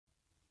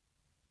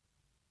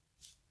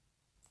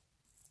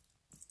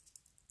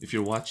If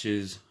your watch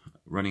is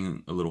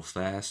running a little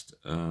fast,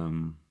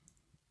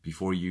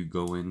 before you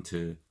go in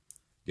to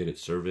get it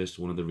serviced,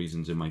 one of the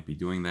reasons it might be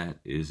doing that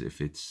is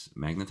if it's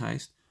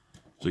magnetized.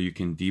 So you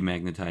can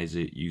demagnetize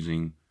it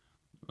using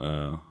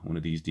one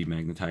of these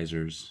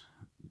demagnetizers,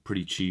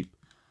 pretty cheap.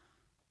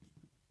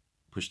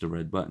 Push the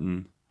red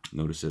button,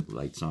 notice it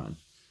lights on.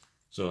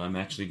 So I'm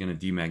actually going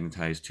to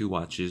demagnetize two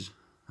watches,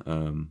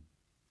 a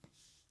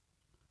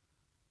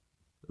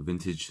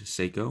vintage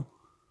Seiko.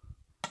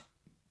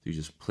 You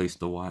just place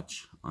the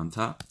watch on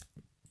top,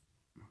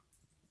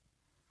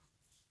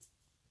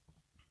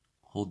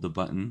 hold the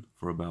button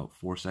for about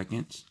 4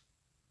 seconds,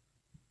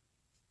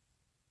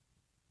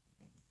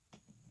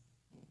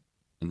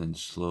 and then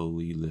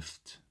slowly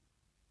lift.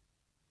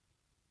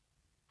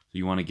 So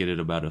you want to get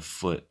it about a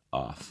foot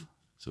off.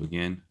 So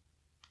again,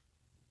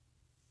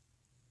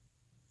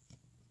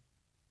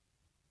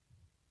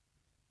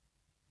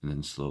 and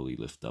then slowly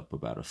lift up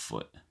about a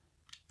foot.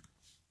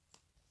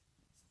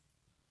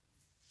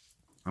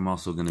 I'm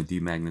also going to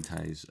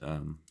demagnetize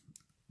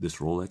this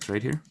Rolex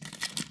right here.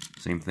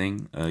 Same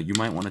thing. You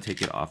might want to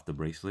take it off the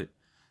bracelet.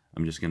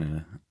 I'm just going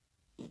to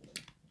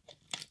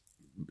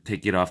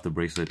take it off the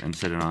bracelet and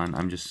set it on.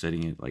 I'm just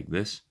setting it like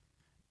this.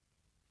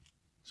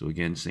 So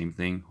again, same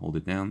thing. Hold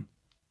it down.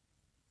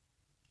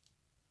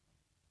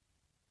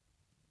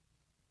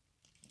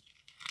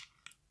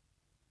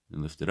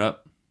 And lift it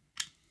up.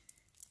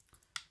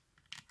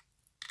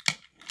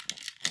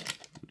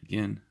 Do it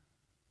again.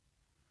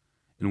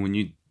 And when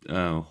you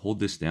hold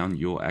this down,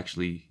 you'll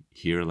actually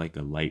hear like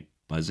a light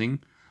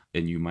buzzing,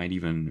 and you might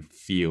even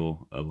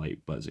feel a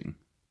light buzzing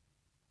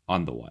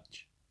on the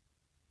watch.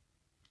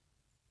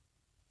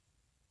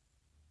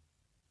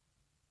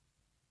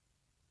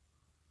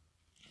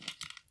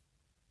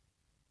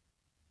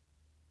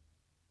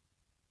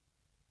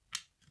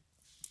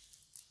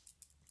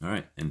 All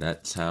right, and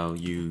that's how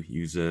you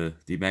use a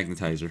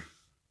demagnetizer.